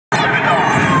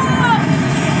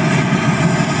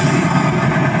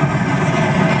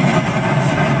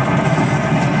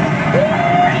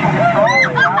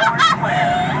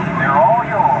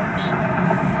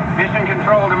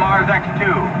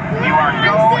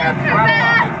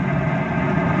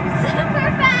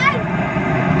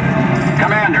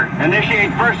Commander,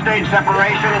 initiate first stage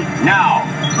separation now.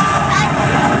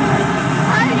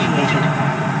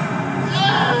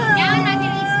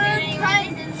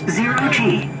 Zero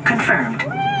G confirmed.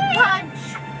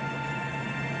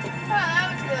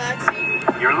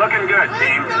 You're looking good,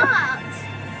 team.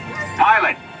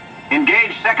 Pilot,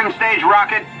 engage second stage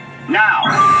rocket now.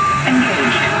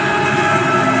 Engaged.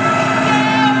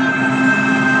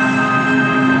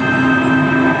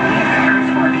 Earth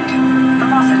orbit.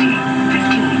 Velocity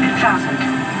 15,000.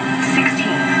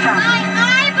 16,000.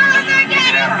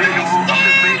 You have visual of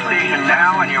the space station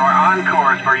now, and you are on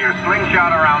course for your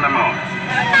slingshot around the moon.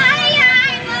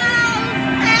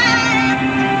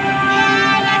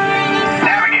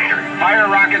 Navigator, fire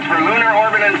rockets for lunar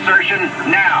orbit insertion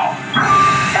now.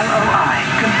 LOI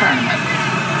confirmed.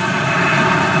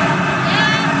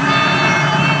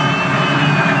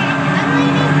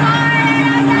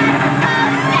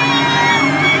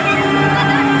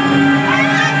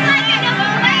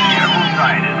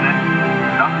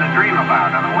 Something to dream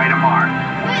about on the way to Mars.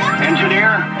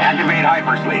 Engineer, activate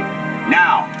hypersleep.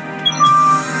 Now.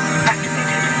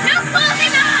 Activated. No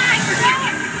closing eyes!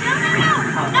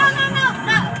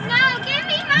 No, give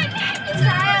me my menu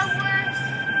fireworks.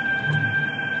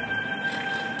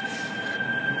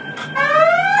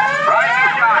 Rise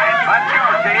and shine. Let's go,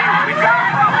 team. We've got a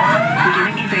problem.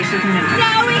 Beginning evasive maneuver.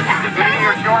 No, we have The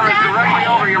meteor storm is directly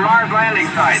over your Mars landing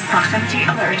site. Proximity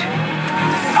alert.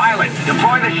 Pilot,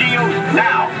 deploy the shields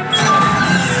now.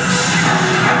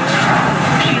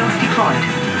 Shields deployed.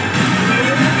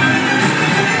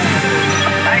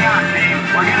 Hang on, team.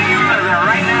 We're getting you out of there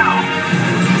right now.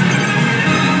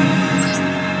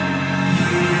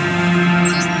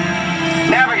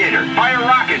 Navigator, fire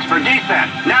rockets for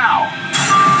descent now.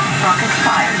 Rockets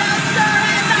fired.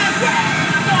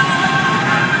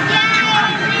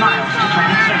 200 miles to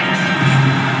planet surface.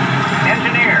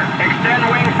 Engineer, extend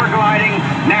wings for gliding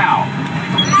now.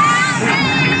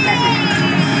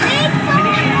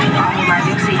 Initiating auto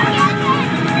landing sequence.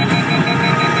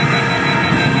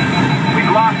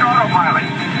 We've lost autopilot.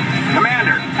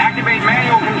 Commander, activate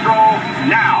manual control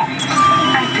now.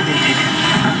 Activated.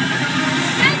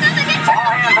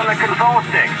 All hands on the control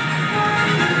stick.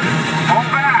 Pull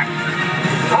back.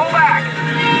 Pull back.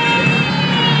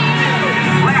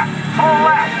 Left. Pull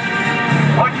left.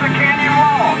 Watch the canyon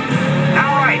wall.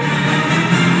 Now right.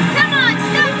 Come on,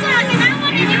 stop talking. I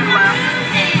want to do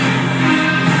moving.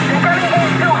 You're gonna get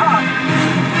too hot.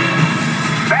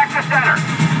 Back to center.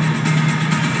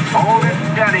 Hold it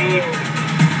steady.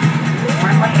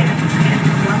 Runway ends in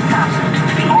 1,000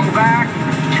 feet. Hold back.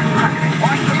 200.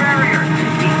 Watch the barrier.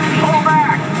 50 feet. Pull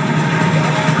back.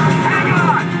 Hang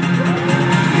on.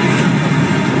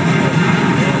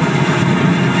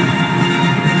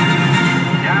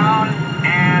 Down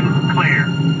and clear.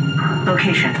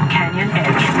 Location, canyon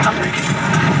edge, alert.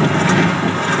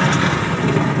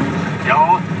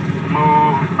 Don't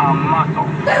move a muscle.